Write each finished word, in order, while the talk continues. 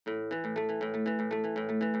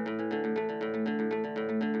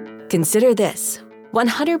Consider this.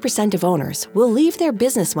 100% of owners will leave their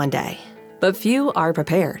business one day, but few are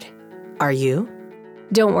prepared. Are you?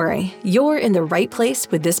 Don't worry, you're in the right place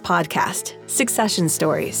with this podcast, Succession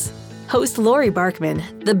Stories. Host Lori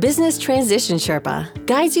Barkman, the Business Transition Sherpa,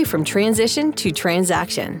 guides you from transition to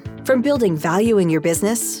transaction, from building value in your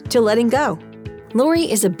business to letting go. Lori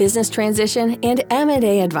is a business transition and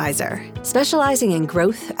M&A advisor, specializing in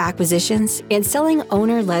growth, acquisitions, and selling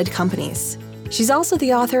owner-led companies. She's also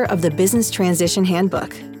the author of the Business Transition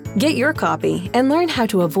Handbook. Get your copy and learn how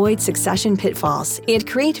to avoid succession pitfalls and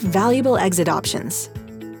create valuable exit options.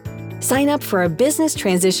 Sign up for a business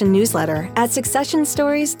transition newsletter at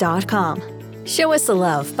successionstories.com. Show us the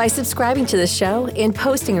love by subscribing to the show and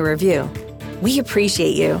posting a review. We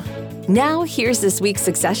appreciate you. Now, here's this week's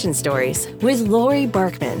Succession Stories with Lori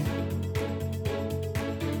Barkman.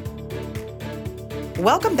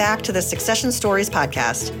 Welcome back to the Succession Stories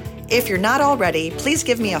podcast. If you're not already, please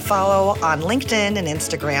give me a follow on LinkedIn and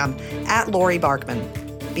Instagram at Lori Barkman.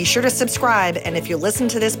 Be sure to subscribe, and if you listen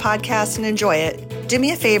to this podcast and enjoy it, do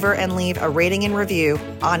me a favor and leave a rating and review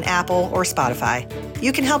on Apple or Spotify.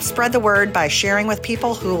 You can help spread the word by sharing with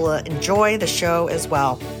people who will enjoy the show as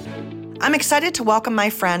well. I'm excited to welcome my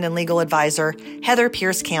friend and legal advisor, Heather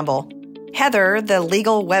Pearce Campbell. Heather, the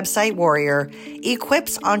legal website warrior,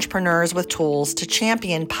 equips entrepreneurs with tools to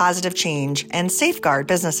champion positive change and safeguard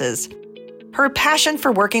businesses. Her passion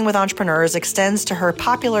for working with entrepreneurs extends to her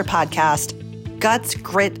popular podcast, Guts,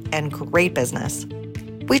 Grit, and Great Business.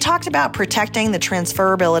 We talked about protecting the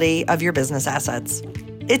transferability of your business assets.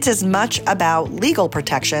 It's as much about legal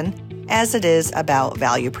protection as it is about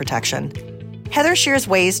value protection. Heather shares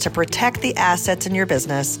ways to protect the assets in your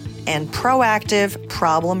business and proactive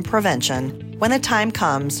problem prevention when the time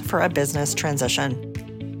comes for a business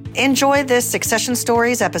transition. Enjoy this Succession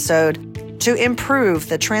Stories episode to improve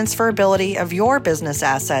the transferability of your business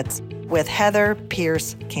assets with Heather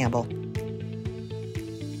Pearce Campbell.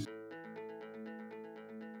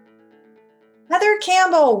 Heather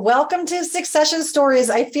Campbell, welcome to Succession Stories.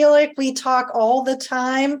 I feel like we talk all the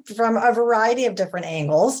time from a variety of different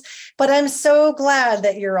angles, but I'm so glad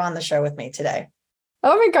that you're on the show with me today.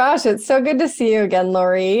 Oh my gosh, it's so good to see you again,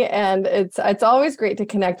 Lori. And it's always great to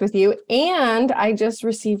connect with you. And I just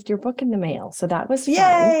received your book in the mail. So that was fun.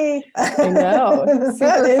 Yay! I know.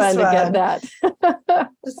 Super fun to get that.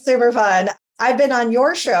 Super fun. I've been on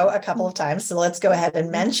your show a couple of times, so let's go ahead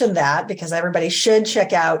and mention that because everybody should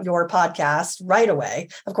check out your podcast right away.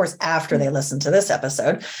 Of course, after they listen to this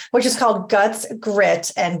episode, which is called Guts,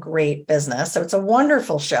 Grit, and Great Business. So it's a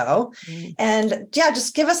wonderful show. And yeah,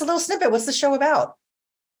 just give us a little snippet. What's the show about?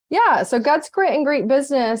 Yeah, so Guts, Grit, and Great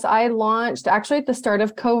Business, I launched actually at the start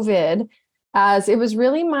of COVID, as it was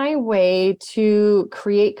really my way to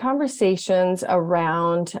create conversations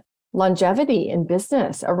around longevity in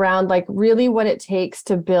business, around like really what it takes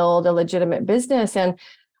to build a legitimate business. And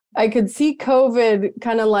I could see COVID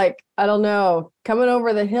kind of like, I don't know, coming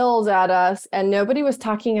over the hills at us, and nobody was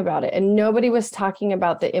talking about it. And nobody was talking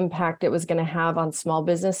about the impact it was going to have on small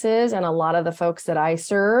businesses and a lot of the folks that I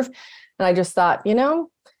serve. And I just thought,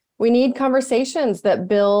 we need conversations that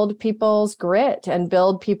build people's grit and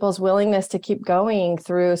build people's willingness to keep going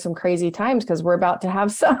through some crazy times, because we're about to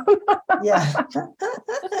have some. Yeah.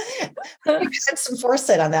 You've had some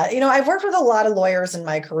foresight on that. I've worked with a lot of lawyers in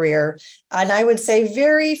my career, and I would say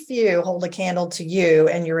very few hold a candle to you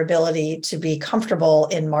and your ability to be comfortable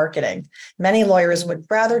in marketing. Many lawyers would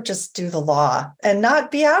rather just do the law and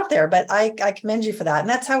not be out there, but I commend you for that. And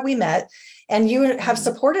that's how we met. And you have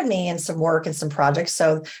supported me in some work and some projects.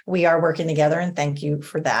 So we are working together, and thank you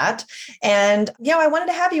for that. And, I wanted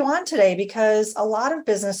to have you on today because a lot of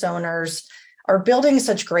business owners are building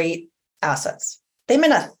such great assets. They may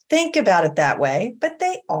not think about it that way, but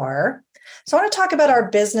they are. So I want to talk about our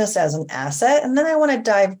business as an asset. And then I want to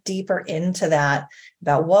dive deeper into that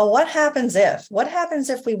about, what happens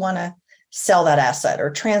if we want to sell that asset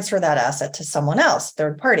or transfer that asset to someone else,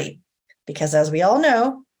 third party? Because as we all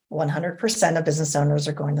know, 100% of business owners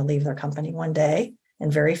are going to leave their company one day,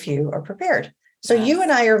 and very few are prepared. So Yes. You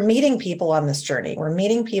and I are meeting people on this journey. We're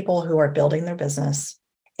meeting people who are building their business.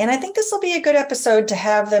 And I think this will be a good episode to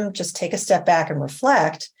have them just take a step back and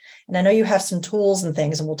reflect. And I know you have some tools and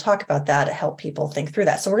things, and we'll talk about that to help people think through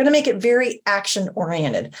that. So we're going to make it very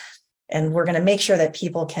action-oriented, and we're going to make sure that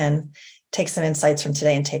people can take some insights from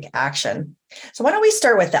today and take action. So why don't we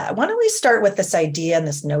start with that? Why don't we start with this idea and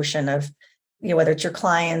this notion of, whether it's your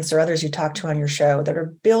clients or others you talk to on your show that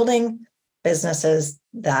are building businesses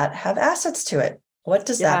that have assets to it. What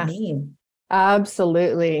does that mean?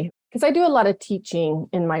 Absolutely. because I do a lot of teaching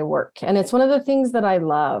in my work, and it's one of the things that I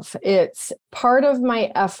love. It's part of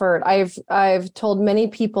my effort. I've told many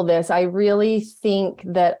people this. I really think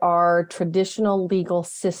that our traditional legal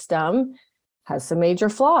system has some major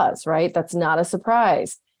flaws, right? That's not a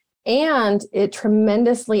surprise. And it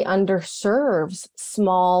tremendously underserves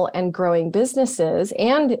small and growing businesses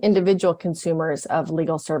and individual consumers of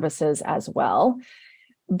legal services as well.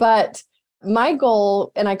 But my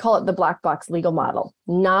goal, and I call it the black box legal model,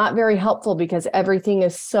 not very helpful because everything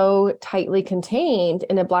is so tightly contained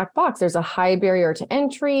in a black box. There's a high barrier to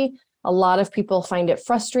entry. A lot of people find it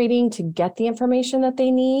frustrating to get the information that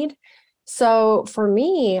they need. So for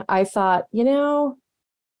me, I thought,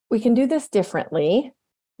 we can do this differently.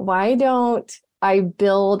 Why don't I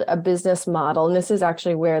build a business model? And this is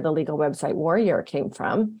actually where the legal website Warrior came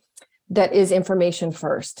from, that is information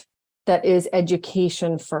first, that is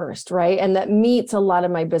education first, right? And that meets a lot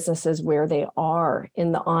of my businesses where they are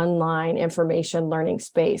in the online information learning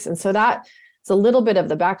space. And so that's a little bit of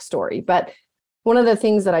the backstory. But one of the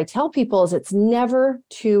things that I tell people is it's never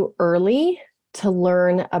too early to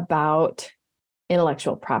learn about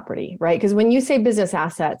intellectual property, right? Because when you say business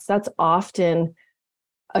assets, that's often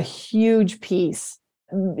a huge piece,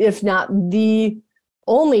 if not the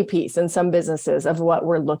only piece in some businesses of what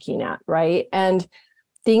we're looking at, right? And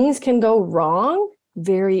things can go wrong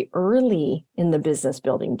very early in the business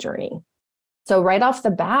building journey. So right off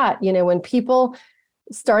the bat, when people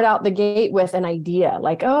start out the gate with an idea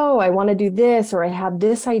like, oh, I want to do this, or I have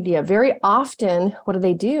this idea, very often, what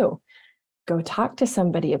do? Go talk to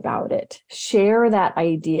somebody about it, share that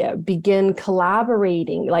idea, begin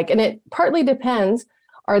collaborating. And it partly depends.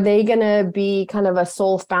 Are they going to be kind of a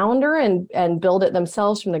sole founder and build it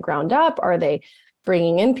themselves from the ground up? Are they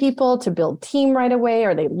bringing in people to build team right away?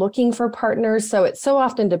 Are they looking for partners? So it so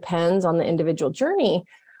often depends on the individual journey.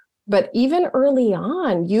 But even early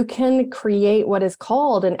on, you can create what is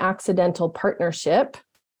called an accidental partnership,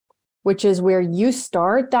 which is where you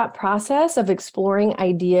start that process of exploring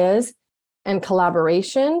ideas and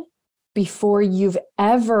collaboration before you've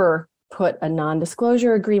ever put a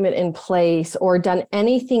non-disclosure agreement in place or done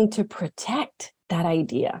anything to protect that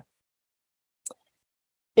idea.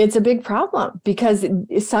 It's a big problem because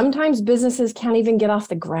sometimes businesses can't even get off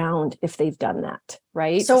the ground if they've done that,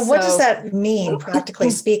 right? So what does that mean, practically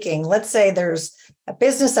speaking? Let's say there's a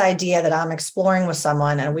business idea that I'm exploring with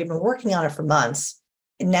someone and we've been working on it for months.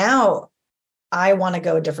 And now I want to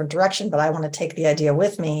go a different direction, but I want to take the idea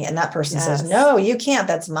with me. And that person says, no, you can't.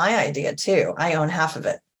 That's my idea too. I own half of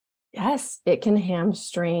it. Yes, it can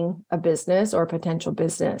hamstring a business or potential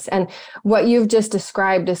business. And what you've just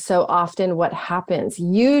described is so often what happens.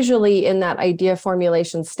 Usually in that idea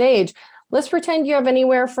formulation stage, let's pretend you have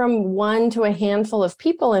anywhere from one to a handful of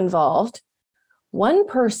people involved. One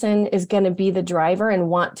person is going to be the driver and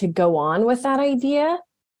want to go on with that idea.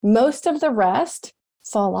 Most of the rest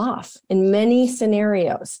fall off in many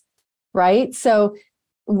scenarios, right? So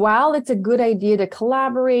while it's a good idea to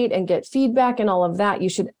collaborate and get feedback and all of that, you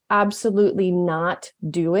should absolutely not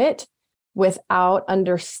do it without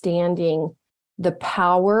understanding the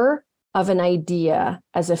power of an idea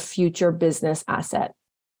as a future business asset.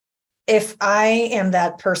 If I am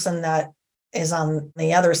that person that is on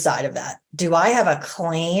the other side of that, do I have a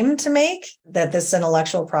claim to make that this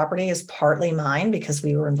intellectual property is partly mine because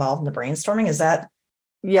we were involved in the brainstorming? Is that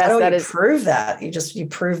Yes, how do that you is. prove that? You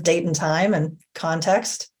prove date and time and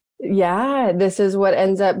context? Yeah, this is what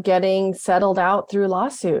ends up getting settled out through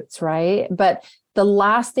lawsuits, right? But the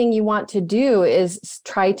last thing you want to do is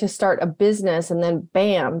try to start a business and then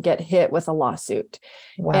bam, get hit with a lawsuit.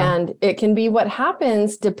 Wow. And it can be what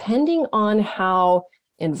happens depending on how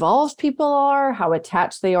involved people are, how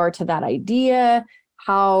attached they are to that idea,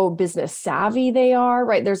 how business savvy they are,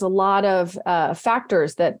 right? There's a lot of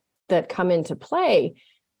factors that come into play.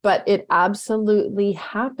 But it absolutely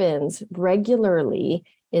happens regularly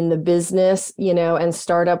in the business, and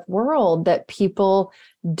startup world that people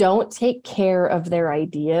don't take care of their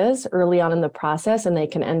ideas early on in the process, and they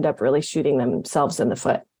can end up really shooting themselves in the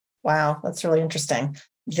foot. Wow, that's really interesting.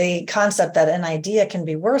 The concept that an idea can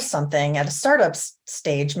be worth something at a startup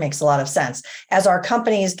stage makes a lot of sense. As our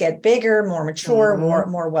companies get bigger, more mature,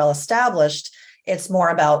 more well established, it's more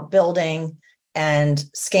about building and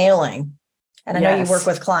scaling. And I know you work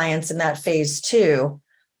with clients in that phase too.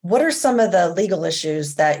 What are some of the legal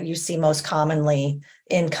issues that you see most commonly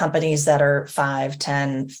in companies that are 5,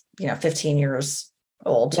 10, 15 years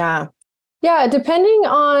old? Yeah, depending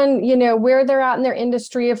on, where they're at in their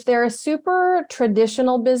industry. If they're a super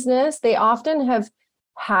traditional business, they often have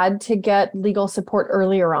had to get legal support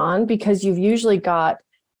earlier on because you've usually got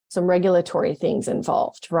some regulatory things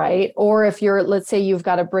involved, right? Or if let's say you've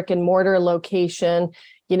got a brick and mortar location,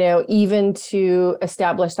 even to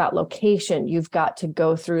establish that location, you've got to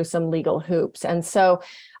go through some legal hoops. And so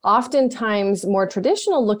oftentimes more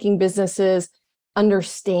traditional looking businesses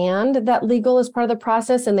understand that legal is part of the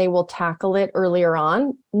process and they will tackle it earlier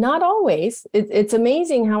on. Not always. It's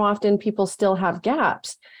amazing how often people still have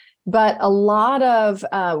gaps, but a lot of,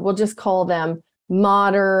 we'll just call them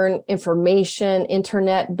modern information,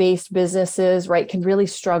 internet-based businesses, right, can really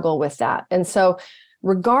struggle with that. And so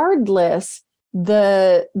regardless,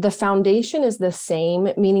 the foundation is the same,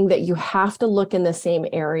 meaning that you have to look in the same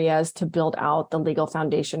areas to build out the legal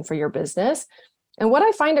foundation for your business. And what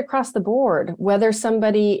I find across the board, whether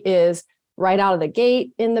somebody is right out of the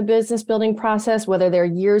gate in the business building process, whether they're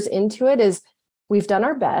years into it, is we've done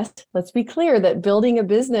our best. Let's be clear that building a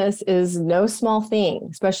business is no small thing,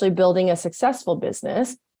 especially building a successful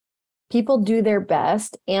business. People do their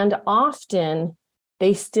best, and often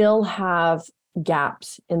they still have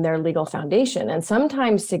gaps in their legal foundation, and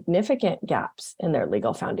sometimes significant gaps in their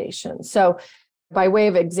legal foundation. So by way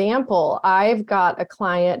of example, I've got a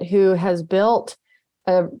client who has built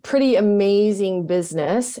a pretty amazing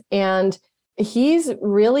business, and he's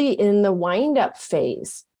really in the wind-up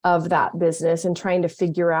phase of that business and trying to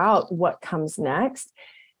figure out what comes next.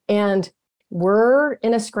 And we're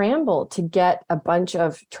in a scramble to get a bunch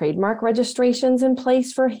of trademark registrations in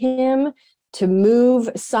place for him, to move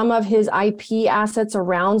some of his IP assets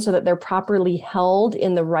around so that they're properly held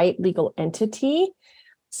in the right legal entity.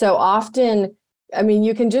 So often,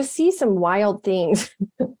 you can just see some wild things.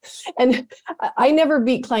 And I never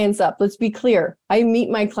beat clients up. Let's be clear. I meet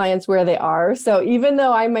my clients where they are. So even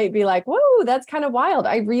though I might be like, whoa, that's kind of wild,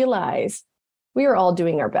 I realize we are all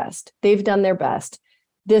doing our best. They've done their best.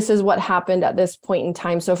 This is what happened at this point in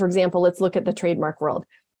time. So for example, let's look at the trademark world.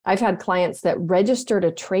 I've had clients that registered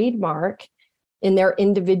a trademark in their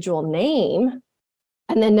individual name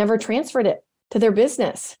and then never transferred it to their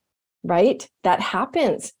business, right? That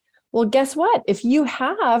happens. Well, guess what? If you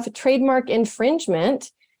have trademark infringement,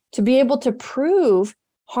 to be able to prove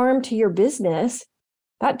harm to your business,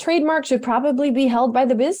 that trademark should probably be held by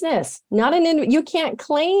the business, not you can't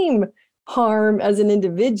claim harm as an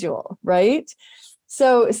individual, right?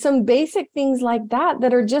 So some basic things like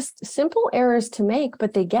that are just simple errors to make,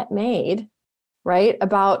 but they get made, right?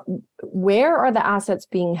 About where are the assets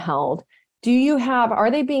being held?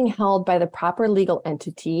 Are they being held by the proper legal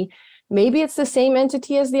entity? Maybe it's the same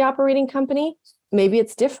entity as the operating company. Maybe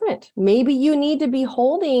it's different. Maybe you need to be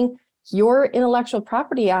holding your intellectual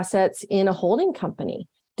property assets in a holding company,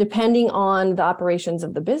 depending on the operations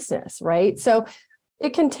of the business, right? So it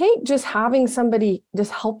can take just having somebody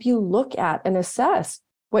just help you look at and assess,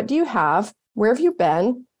 what do you have? Where have you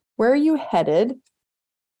been? Where are you headed?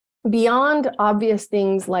 Beyond obvious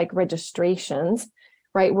things like registrations,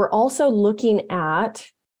 right? We're also looking at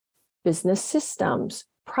business systems,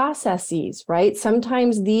 processes, right?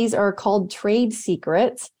 Sometimes these are called trade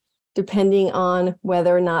secrets, depending on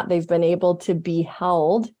whether or not they've been able to be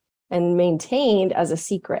held and maintained as a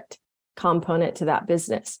secret component to that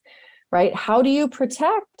business, right? How do you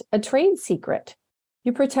protect a trade secret?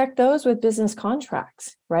 You protect those with business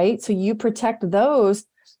contracts, right? So you protect those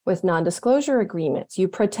with non-disclosure agreements. You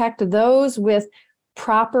protect those with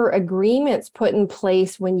proper agreements put in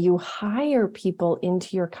place when you hire people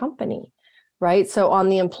into your company, right? So on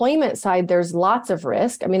the employment side, there's lots of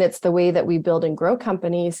risk. It's the way that we build and grow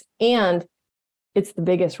companies, and it's the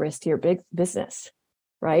biggest risk to your big business,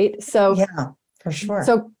 right? So yeah, for sure.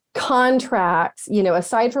 So contracts,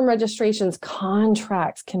 aside from registrations,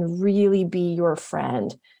 contracts can really be your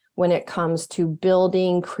friend when it comes to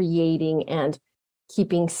building, creating, and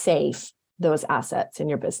keeping safe those assets in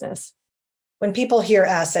your business. When people hear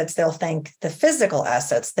assets, they'll think the physical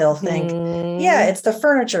assets. They'll think, yeah, it's the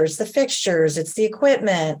furniture, it's the fixtures, it's the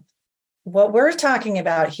equipment. What we're talking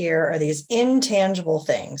about here are these intangible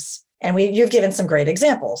things. And you've given some great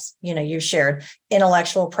examples. You shared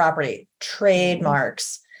intellectual property,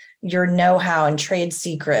 trademarks, your know-how and trade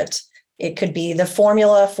secret. It could be the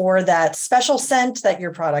formula for that special scent that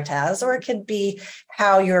your product has, or it could be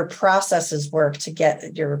how your processes work to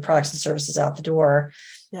get your products and services out the door.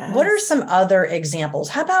 Yes. What are some other examples?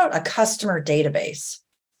 How about a customer database?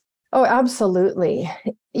 Oh, absolutely.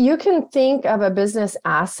 You can think of a business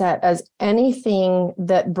asset as anything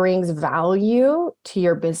that brings value to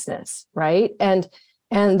your business, right? And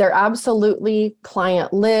they're absolutely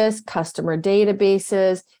client lists, customer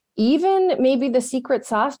databases, even maybe the secret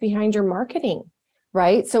sauce behind your marketing,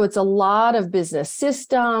 right? So it's a lot of business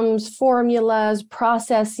systems, formulas,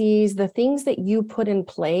 processes, the things that you put in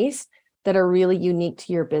place that are really unique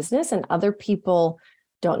to your business and other people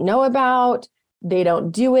don't know about. They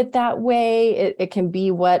don't do it that way. It can be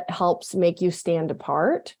what helps make you stand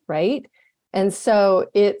apart, right? And so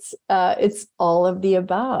it's all of the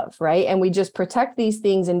above, right? And we just protect these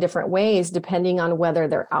things in different ways, depending on whether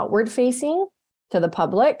they're outward facing to the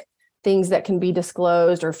public, things that can be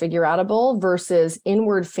disclosed or figure outable, versus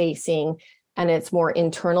inward facing. And it's more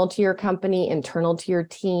internal to your company, internal to your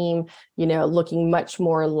team, looking much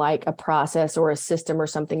more like a process or a system or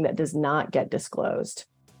something that does not get disclosed.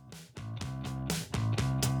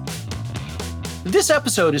 This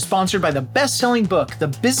episode is sponsored by the best-selling book, The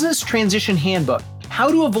Business Transition Handbook: How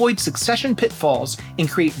to Avoid Succession Pitfalls and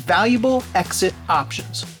Create Valuable Exit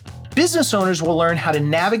Options. Business owners will learn how to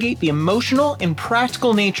navigate the emotional and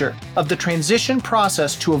practical nature of the transition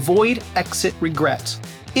process to avoid exit regrets.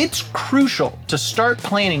 It's crucial to start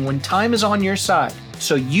planning when time is on your side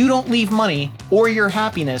so you don't leave money or your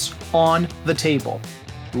happiness on the table.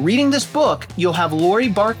 Reading this book, you'll have Lori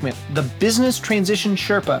Barkman, the Business Transition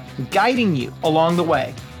Sherpa, guiding you along the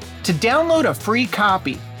way. To download a free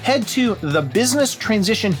copy, head to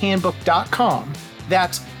thebusinesstransitionhandbook.com.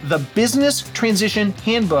 That's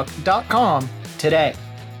thebusinesstransitionhandbook.com today.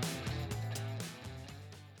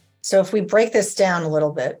 So if we break this down a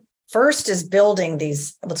little bit, first is building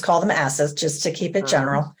these, let's call them assets, just to keep it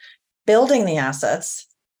general, building the assets,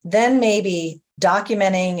 then maybe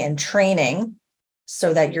documenting and training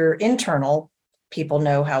so that your internal people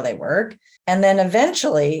know how they work. And then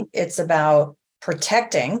eventually it's about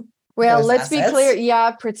protecting. Well, let's be clear.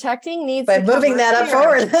 Yeah, protecting needs by moving that up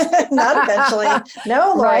forward. Not eventually.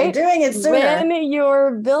 No, Lori, right? Doing it sooner. When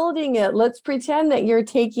you're building it, let's pretend that you're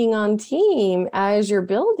taking on team as you're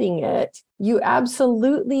building it. You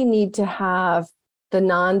absolutely need to have the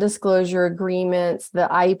non-disclosure agreements, the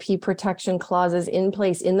IP protection clauses in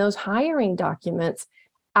place in those hiring documents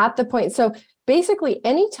at the point. So basically,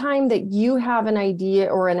 anytime that you have an idea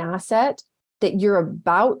or an asset that you're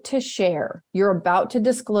about to share, you're about to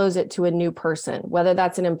disclose it to a new person, whether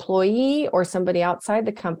that's an employee or somebody outside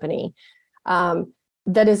the company,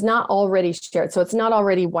 that is not already shared. So it's not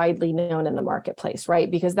already widely known in the marketplace, right?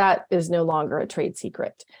 Because that is no longer a trade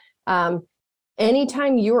secret.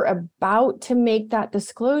 Anytime you're about to make that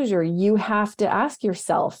disclosure, you have to ask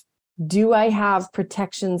yourself, do I have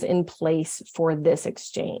protections in place for this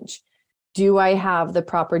exchange? Do I have the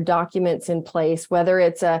proper documents in place, whether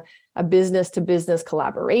it's a business-to-business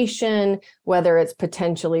collaboration, whether it's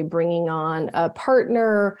potentially bringing on a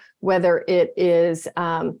partner, whether it is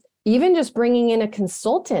even just bringing in a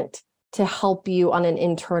consultant to help you on an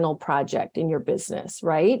internal project in your business,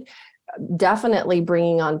 right? Definitely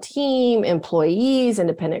bringing on team, employees,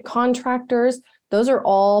 independent contractors. Those are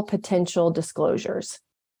all potential disclosures.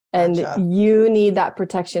 And you need that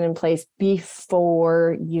protection in place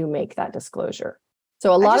before you make that disclosure.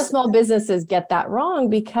 So a lot of small businesses get that wrong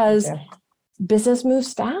because business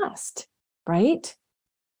moves fast, right?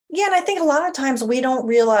 Yeah, and I think a lot of times we don't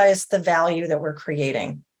realize the value that we're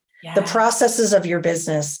creating. Yeah. The processes of your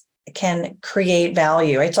business can create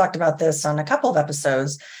value. I talked about this on a couple of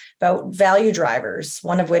episodes about value drivers,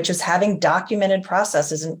 one of which is having documented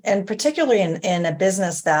processes. And particularly in a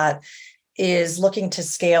business that is looking to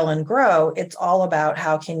scale and grow, it's all about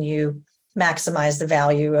how can you maximize the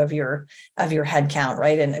value of your headcount,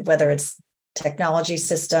 right? And whether it's technology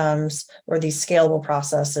systems or these scalable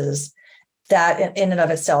processes, that in and of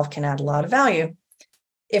itself can add a lot of value.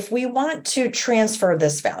 If we want to transfer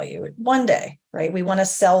this value one day, right? We want to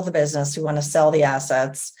sell the business, we want to sell the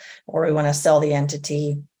assets, or we want to sell the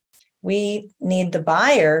entity. We need the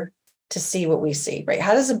buyer to see what we see, right?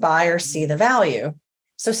 How does a buyer see the value?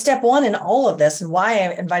 So step one in all of this, and why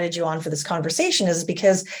I invited you on for this conversation, is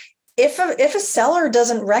because if a seller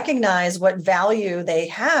doesn't recognize what value they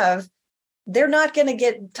have, they're not going to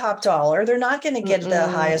get top dollar. They're not going to get the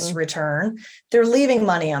highest return. They're leaving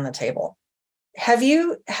money on the table. Have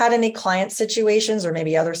you had any client situations or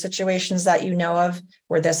maybe other situations that you know of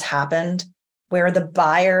where this happened, where the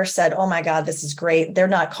buyer said, oh my God, this is great. They're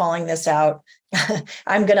not calling this out.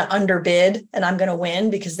 I'm going to underbid and I'm going to win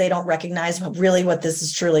because they don't recognize really what this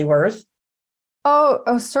is truly worth?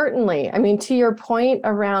 Oh, certainly. I mean, to your point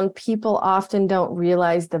around people often don't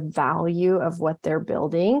realize the value of what they're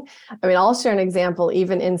building. I mean, I'll share an example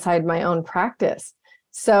even inside my own practice.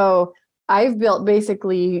 So I've built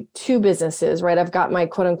basically two businesses, right? I've got my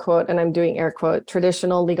quote unquote, and I'm doing air quote,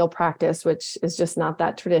 traditional legal practice, which is just not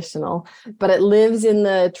that traditional, but it lives in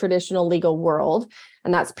the traditional legal world.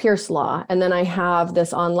 And that's Pearce Law. And then I have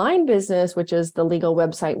this online business, which is the Legal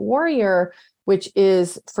Website Warrior, which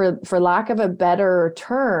is, for lack of a better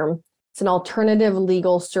term, it's an alternative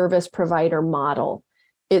legal service provider model.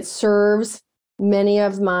 It serves many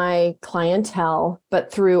of my clientele,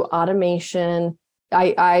 but through automation,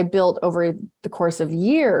 I built over the course of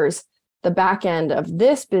years, the back end of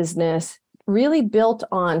this business really built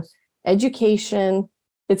on education.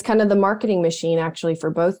 It's kind of the marketing machine actually for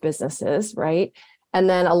both businesses, right? And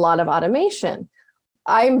then a lot of automation.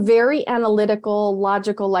 I'm very analytical,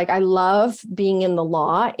 logical, like I love being in the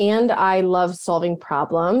law and I love solving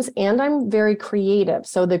problems and I'm very creative.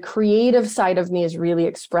 So the creative side of me is really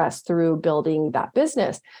expressed through building that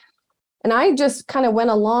business. And I just kind of went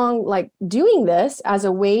along like doing this as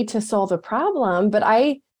a way to solve a problem. But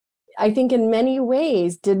I think in many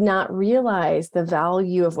ways did not realize the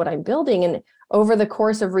value of what I'm building. And over the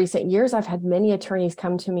course of recent years, I've had many attorneys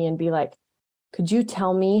come to me and be like, could you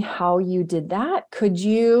tell me how you did that? Could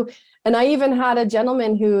you? And I even had a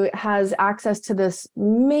gentleman who has access to this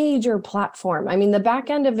major platform. I mean, the back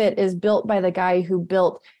end of it is built by the guy who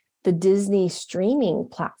built the Disney streaming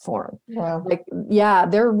platform. Wow. Like, yeah,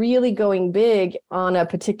 they're really going big on a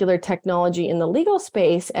particular technology in the legal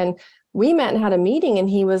space. And we met and had a meeting and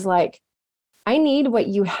he was like, I need what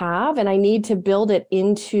you have and I need to build it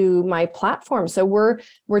into my platform. So we're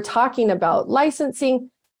talking about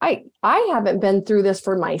licensing. I haven't been through this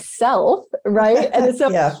for myself, right? And so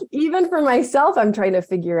Yeah. even for myself, I'm trying to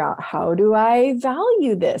figure out, how do I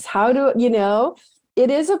value this? How do,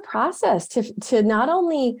 it is a process to not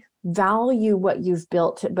only value what you've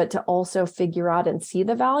built, but to also figure out and see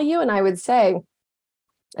the value. And I would say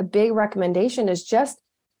a big recommendation is just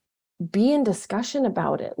be in discussion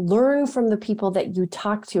about it. Learn from the people that you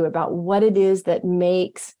talk to about what it is that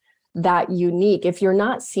makes that unique if you're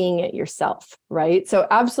not seeing it yourself, right? So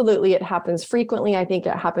absolutely, it happens frequently. I think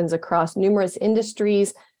it happens across numerous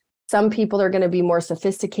industries. Some people are going to be more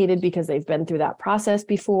sophisticated because they've been through that process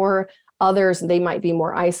before. Others, they might be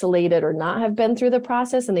more isolated or not have been through the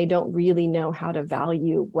process and they don't really know how to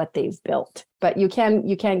value what they've built. But you can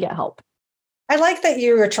get help. I like that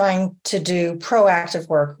you are trying to do proactive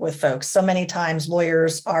work with folks. So many times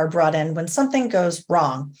lawyers are brought in when something goes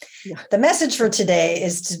wrong. Yeah. The message for today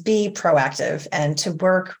is to be proactive and to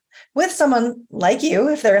work with someone like you.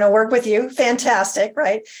 If they're going to work with you, fantastic,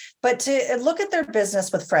 right? But to look at their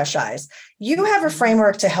business with fresh eyes. You have a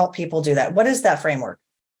framework to help people do that. What is that framework?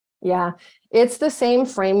 Yeah, it's the same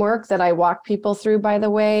framework that I walk people through, by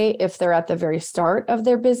the way, if they're at the very start of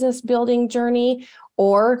their business building journey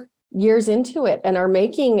or years into it and are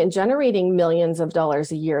making and generating millions of dollars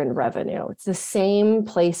a year in revenue. It's the same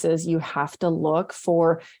places you have to look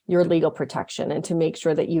for your legal protection and to make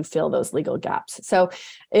sure that you fill those legal gaps. So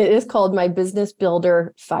it is called my Business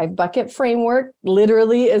Builder 5-bucket framework.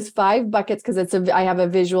 Literally is 5 buckets because I have a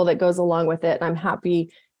visual that goes along with it. And I'm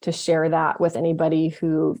happy to share that with anybody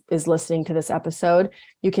who is listening to this episode.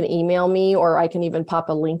 You can email me or I can even pop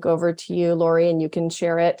a link over to you, Lori, and you can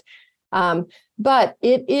share it. But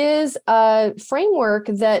it is a framework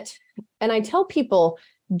that, and I tell people,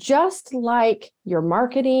 just like your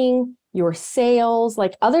marketing, your sales,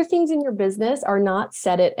 like other things in your business are not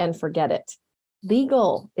set it and forget it.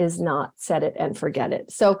 Legal is not set it and forget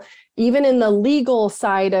it. So even in the legal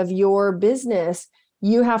side of your business,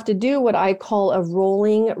 you have to do what I call a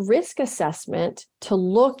rolling risk assessment to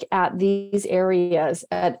look at these areas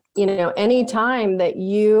at, any time that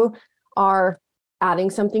you are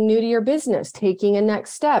adding something new to your business, taking a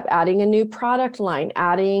next step, adding a new product line,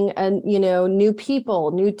 adding new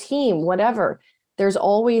people, new team, whatever. There's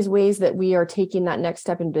always ways that we are taking that next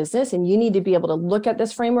step in business. And you need to be able to look at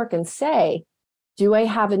this framework and say, do I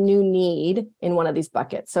have a new need in one of these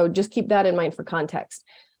buckets? So just keep that in mind for context.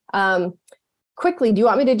 Quickly, do you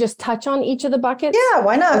want me to just touch on each of the buckets? Yeah,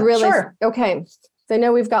 why not? Sure. Okay. So I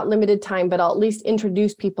know we've got limited time, but I'll at least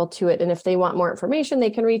introduce people to it. And if they want more information, they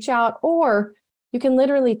can reach out, or you can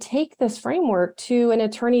literally take this framework to an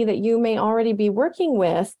attorney that you may already be working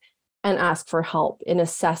with and ask for help in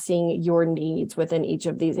assessing your needs within each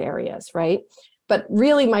of these areas, right? But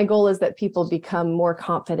really, my goal is that people become more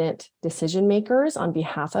confident decision makers on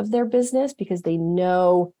behalf of their business because they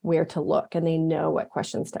know where to look and they know what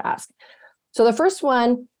questions to ask. So the first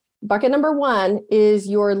one, bucket number 1, is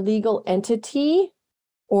your legal entity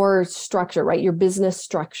or structure, right? Your business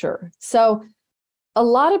structure. So a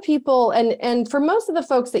lot of people, and for most of the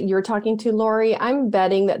folks that you're talking to, Lori, I'm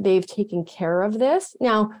betting that they've taken care of this.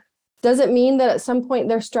 Now, does it mean that at some point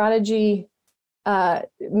their strategy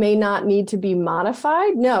may not need to be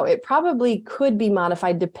modified? No, it probably could be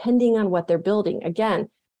modified depending on what they're building. Again,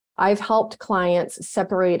 I've helped clients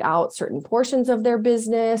separate out certain portions of their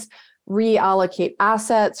business, reallocate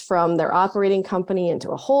assets from their operating company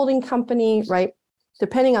into a holding company, right?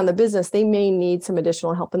 Depending on the business, they may need some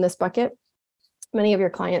additional help in this bucket. Many of your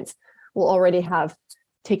clients will already have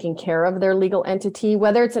taking care of their legal entity,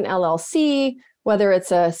 whether it's an LLC, whether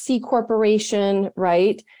it's a C corporation,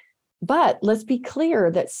 right? But let's be clear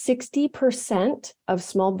that 60% of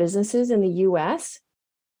small businesses in the US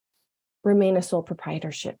remain a sole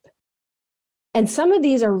proprietorship. And some of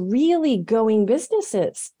these are really going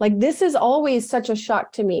businesses. Like, this is always such a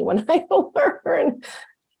shock to me when I learn,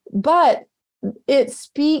 but it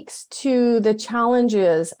speaks to the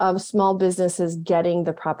challenges of small businesses getting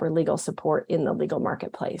the proper legal support in the legal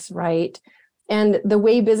marketplace, right? And the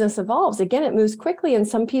way business evolves, again, it moves quickly. And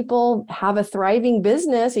some people have a thriving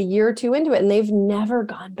business a year or two into it, and they've never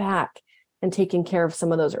gone back and taken care of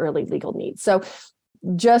some of those early legal needs. So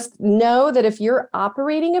just know that if you're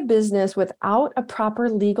operating a business without a proper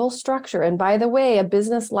legal structure, and by the way, a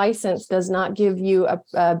business license does not give you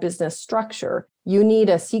a business structure. You need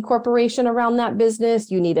a C corporation around that business.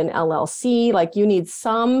 You need an LLC, like you need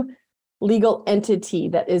some legal entity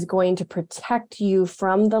that is going to protect you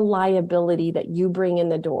from the liability that you bring in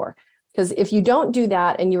the door. Because if you don't do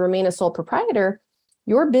that and you remain a sole proprietor,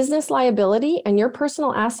 your business liability and your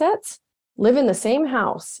personal assets live in the same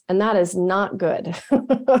house, and that is not good,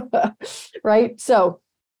 right? So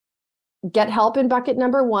get help in bucket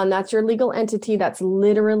number one. That's your legal entity. That's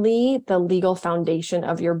literally the legal foundation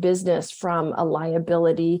of your business from a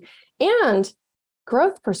liability and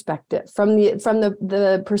growth perspective, from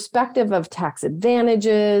the perspective of tax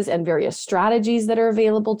advantages and various strategies that are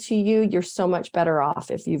available to you. You're so much better off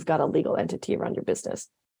if you've got a legal entity around your business,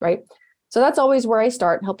 right? So that's always where I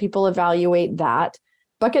start, help people evaluate that.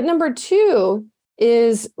 Bucket number two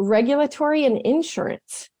is regulatory and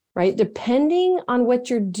insurance, right? Depending on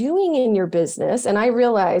what you're doing in your business, and I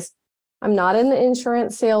realize I'm not in the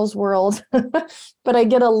insurance sales world, but I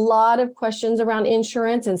get a lot of questions around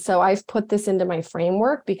insurance. And so I've put this into my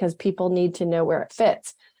framework because people need to know where it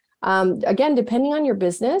fits. Again, depending on your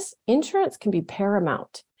business, insurance can be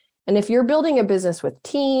paramount. And if you're building a business with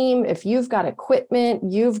team, if you've got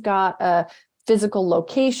equipment, you've got a physical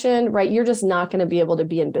location, right? You're just not going to be able to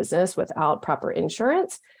be in business without proper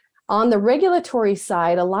insurance. On the regulatory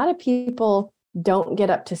side, a lot of people don't get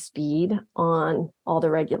up to speed on all the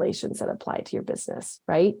regulations that apply to your business,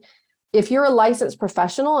 right? If you're a licensed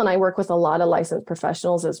professional, and I work with a lot of licensed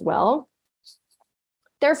professionals as well,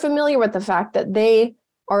 they're familiar with the fact that they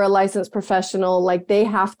are a licensed professional, like they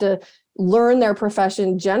have to learn their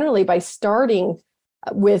profession generally by starting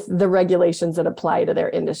with the regulations that apply to their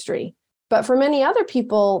industry. But for many other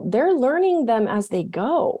people, they're learning them as they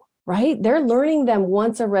go, right? They're learning them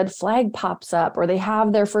once a red flag pops up, or they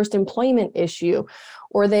have their first employment issue,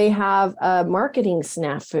 or they have a marketing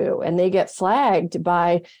snafu and they get flagged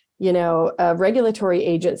by, a regulatory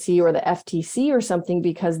agency or the FTC or something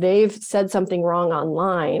because they've said something wrong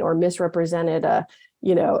online or misrepresented a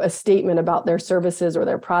statement about their services or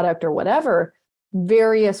their product or whatever.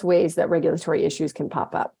 Various ways that regulatory issues can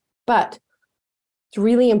pop up. But it's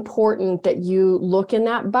really important that you look in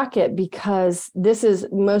that bucket, because this is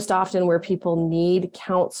most often where people need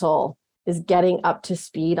counsel, is getting up to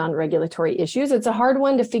speed on regulatory issues. It's a hard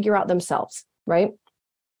one to figure out themselves, right?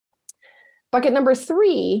 Bucket number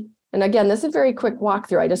three, and again, this is a very quick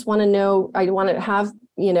walkthrough. I just want to know, I want to have,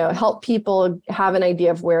 help people have an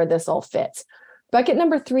idea of where this all fits. Bucket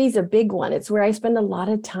number three is a big one. It's where I spend a lot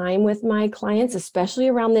of time with my clients, especially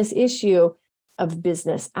around this issue of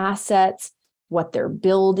business assets, what they're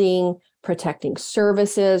building, protecting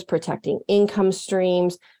services, protecting income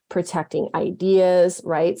streams, protecting ideas,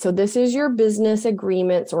 right? So this is your business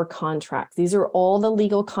agreements or contracts. These are all the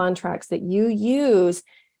legal contracts that you use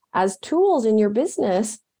as tools in your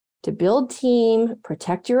business to build team,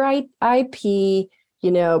 protect your IP,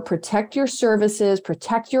 protect your services,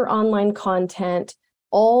 protect your online content,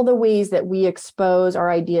 all the ways that we expose our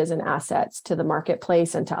ideas and assets to the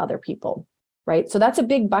marketplace and to other people, right? So that's a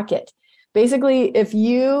big bucket. Basically, if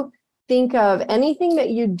you think of anything that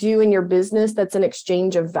you do in your business that's an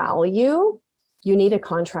exchange of value, you need a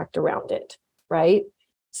contract around it, right?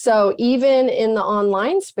 So even in the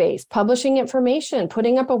online space, publishing information,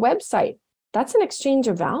 putting up a website, that's an exchange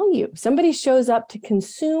of value. Somebody shows up to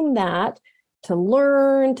consume that, to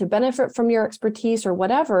learn, to benefit from your expertise or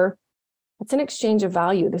whatever. It's an exchange of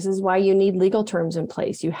value. This is why you need legal terms in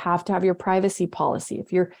place. You have to have your privacy policy.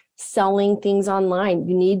 If you're selling things online,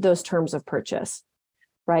 you need those terms of purchase,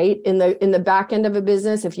 right? In the back end of a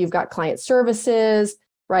business, if you've got client services,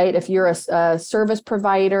 right? If you're a service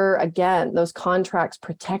provider, again, those contracts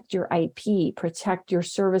protect your IP, protect your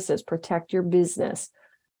services, protect your business.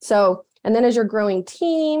 So, and then as you're growing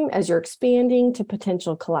team, as you're expanding to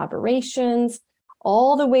potential collaborations,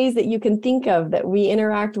 all the ways that you can think of that we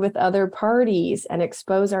interact with other parties and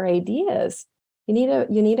expose our ideas, you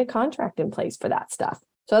need a contract in place for that stuff,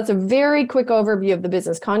 So that's a very quick overview of the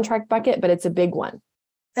business contract bucket, but it's a big one.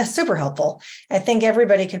 That's super helpful. I think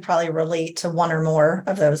everybody could probably relate to one or more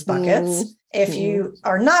of those buckets. If you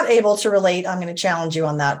are not able to relate, I'm going to challenge you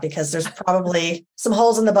on that because there's probably some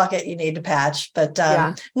holes in the bucket you need to patch. But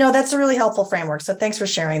no, that's a really helpful framework. So thanks for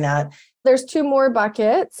sharing that. There's 2 more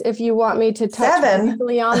buckets if you want me to touch 7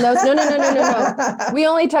 briefly on those. No. We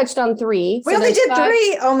only touched on 3. We only did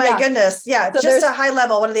 3. Oh my goodness. Yeah. So just a high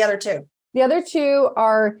level. What are the other 2? The other 2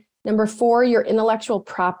 are number 4, your intellectual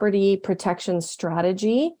property protection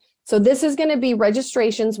strategy. So this is going to be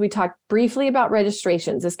registrations. We talked briefly about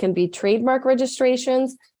registrations. This can be trademark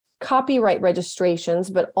registrations, copyright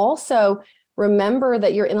registrations, but also remember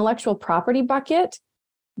that your intellectual property bucket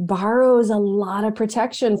borrows a lot of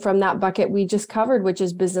protection from that bucket we just covered, which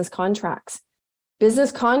is business contracts.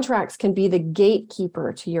 Business contracts can be the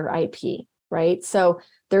gatekeeper to your IP, right? So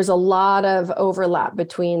there's a lot of overlap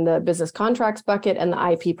between the business contracts bucket and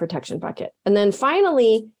the IP protection bucket. And then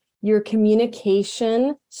finally, your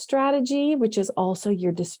communication strategy, which is also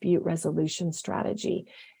your dispute resolution strategy.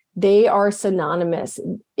 They are synonymous.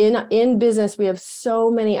 In business, we have so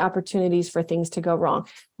many opportunities for things to go wrong,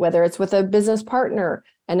 whether it's with a business partner,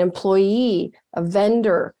 an employee, a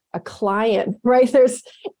vendor, a client, right? There's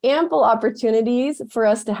ample opportunities for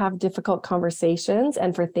us to have difficult conversations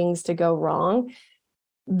and for things to go wrong.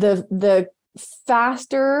 The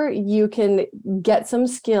faster you can get some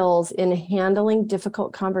skills in handling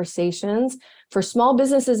difficult conversations for small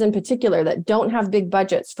businesses in particular that don't have big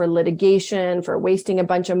budgets for litigation, for wasting a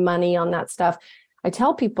bunch of money on that stuff. I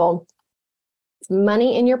tell people, it's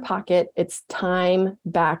money in your pocket, it's time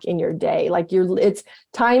back in your day. It's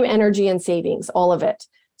time, energy, and savings, all of it.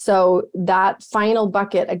 So that final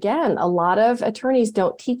bucket, again, a lot of attorneys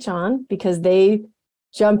don't teach on because they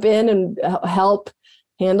jump in and help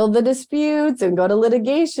handle the disputes and go to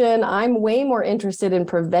litigation. I'm way more interested in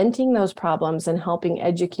preventing those problems and helping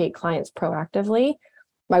educate clients proactively.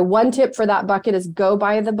 My one tip for that bucket is go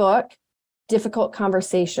buy the book, Difficult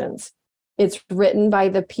Conversations. It's written by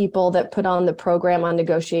the people that put on the program on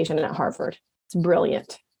negotiation at Harvard. It's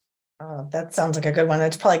brilliant. Oh, that sounds like a good one.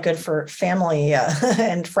 It's probably good for family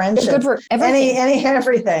and friendship. It's good for everything.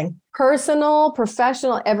 Everything. Personal,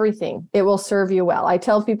 professional, everything. It will serve you well. I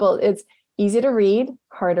tell people it's easy to read,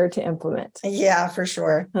 harder to implement. Yeah, for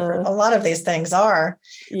sure. A lot of these things are.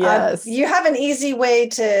 Yes. You have an easy way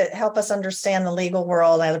to help us understand the legal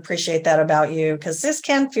world. I appreciate that about you because this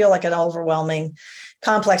can feel like an overwhelming,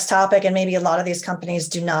 complex topic. And maybe a lot of these companies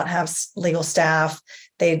do not have legal staff.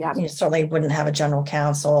 They certainly wouldn't have a general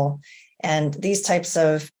counsel. And these types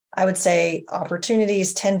of, I would say,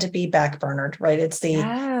 opportunities tend to be backburnered, right? It's the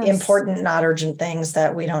important, not urgent things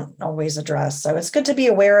that we don't always address. So it's good to be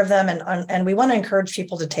aware of them. And we want to encourage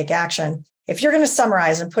people to take action. If you're going to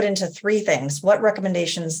summarize and put into 3 things, what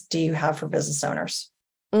recommendations do you have for business owners?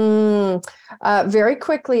 Very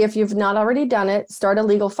quickly, if you've not already done it, start a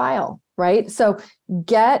legal file, right? So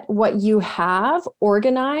get what you have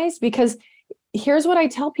organized, because here's what I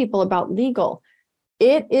tell people about legal.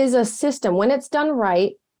 It is a system. When it's done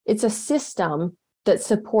right, it's a system that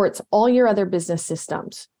supports all your other business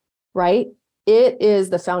systems, right? It is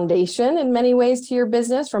the foundation in many ways to your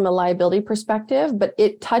business from a liability perspective, but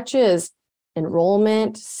it touches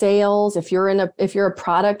enrollment, sales. If you're a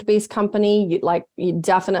product-based company, you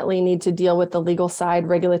definitely need to deal with the legal side,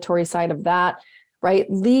 regulatory side of that, right?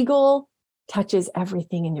 Legal touches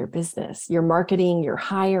everything in your business, your marketing, your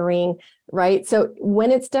hiring, right? So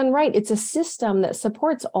when it's done right, it's a system that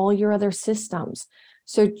supports all your other systems.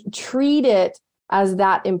 So treat it as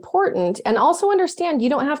that important, and also understand you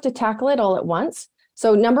don't have to tackle it all at once.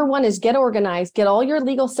 So number 1 is get organized, get all your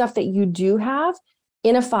legal stuff that you do have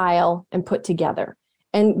in a file and put together.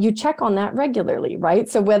 And you check on that regularly, right?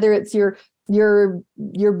 So whether it's your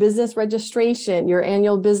business registration, your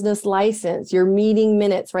annual business license, your meeting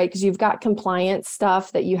minutes, right? Because you've got compliance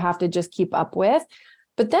stuff that you have to just keep up with.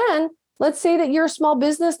 But then let's say that you're a small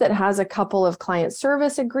business that has a couple of client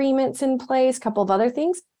service agreements in place, a couple of other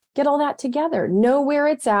things. Get all that together. Know where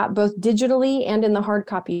it's at, both digitally and in the hard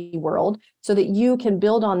copy world, so that you can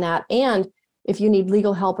build on that. And if you need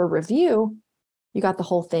legal help or review, you got the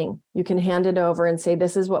whole thing. You can hand it over and say,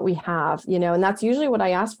 this is what we have, and that's usually what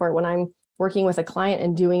I ask for when I'm working with a client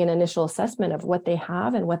and doing an initial assessment of what they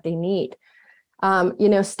have and what they need.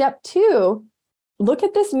 Step 2, look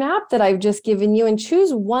at this map that I've just given you and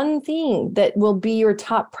choose one thing that will be your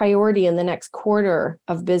top priority in the next quarter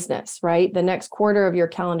of business, right? The next quarter of your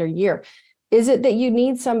calendar year. Is it that you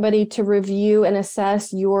need somebody to review and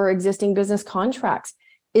assess your existing business contracts?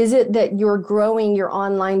 Is it that you're growing your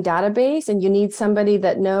online database and you need somebody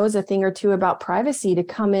that knows a thing or two about privacy to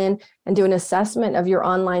come in and do an assessment of your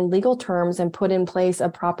online legal terms and put in place a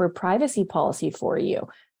proper privacy policy for you?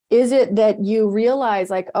 Is it that you realize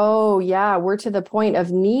like, oh yeah, we're to the point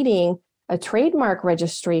of needing a trademark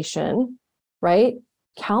registration, right?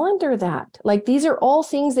 Calendar that. Like these are all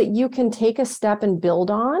things that you can take a step and build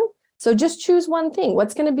on. So just choose one thing.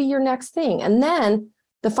 What's going to be your next thing? And then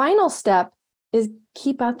the final step is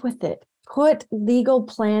keep up with it. Put legal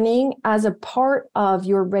planning as a part of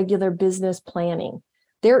your regular business planning.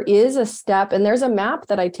 There is a step and there's a map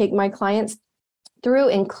that I take my clients through,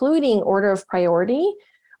 including order of priority,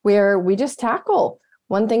 where we just tackle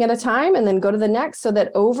one thing at a time and then go to the next, so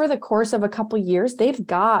that over the course of a couple of years, they've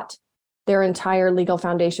got their entire legal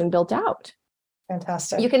foundation built out.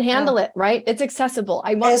 Fantastic. You can handle it, right? It's accessible.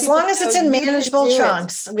 As long as it's in manageable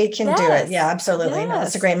chunks, we can do it. Yeah, absolutely. Yes. No,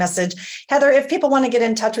 that's a great message. Heather, if people want to get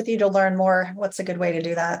in touch with you to learn more, what's a good way to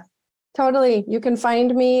do that? Totally. You can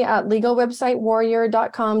find me at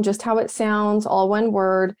legalwebsitewarrior.com, just how it sounds, all one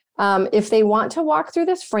word. If they want to walk through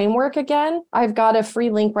this framework again, I've got a free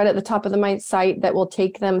link right at the top of my site that will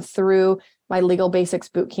take them through my Legal Basics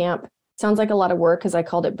Bootcamp. Sounds like a lot of work because I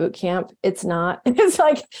called it boot camp. It's not. It's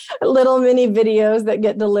like little mini videos that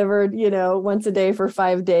get delivered, once a day for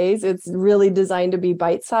 5 days. It's really designed to be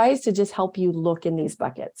bite-sized to just help you look in these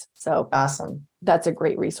buckets. So awesome. That's a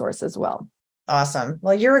great resource as well. Awesome.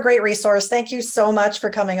 Well, you're a great resource. Thank you so much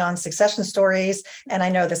for coming on Succession Stories. And I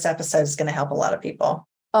know this episode is going to help a lot of people.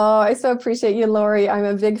 Oh, I so appreciate you, Lori. I'm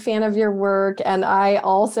a big fan of your work. And I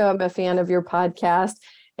also am a fan of your podcast.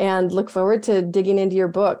 And look forward to digging into your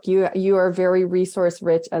book. You are very resource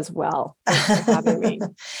rich as well. Thanks for having me.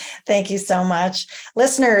 Thank you so much.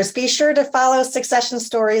 Listeners, be sure to follow Succession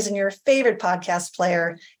Stories in your favorite podcast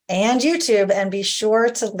player and YouTube, and be sure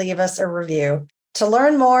to leave us a review. To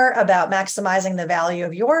learn more about maximizing the value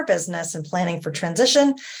of your business and planning for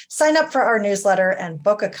transition, sign up for our newsletter and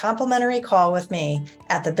book a complimentary call with me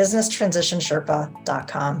at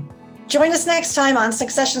thebusinesstransitionsherpa.com. Join us next time on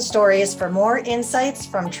Succession Stories for more insights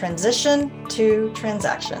from transition to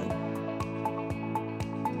transaction.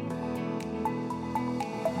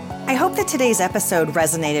 I hope that today's episode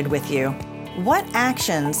resonated with you. What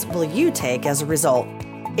actions will you take as a result?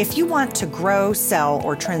 If you want to grow, sell,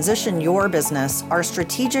 or transition your business, our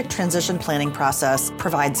strategic transition planning process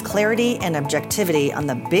provides clarity and objectivity on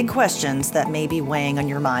the big questions that may be weighing on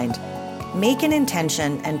your mind. Make an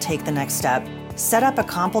intention and take the next step. Set up a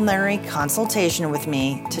complimentary consultation with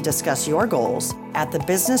me to discuss your goals at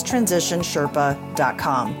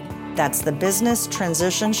thebusinesstransitionsherpa.com. That's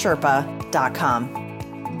thebusinesstransitionsherpa.com.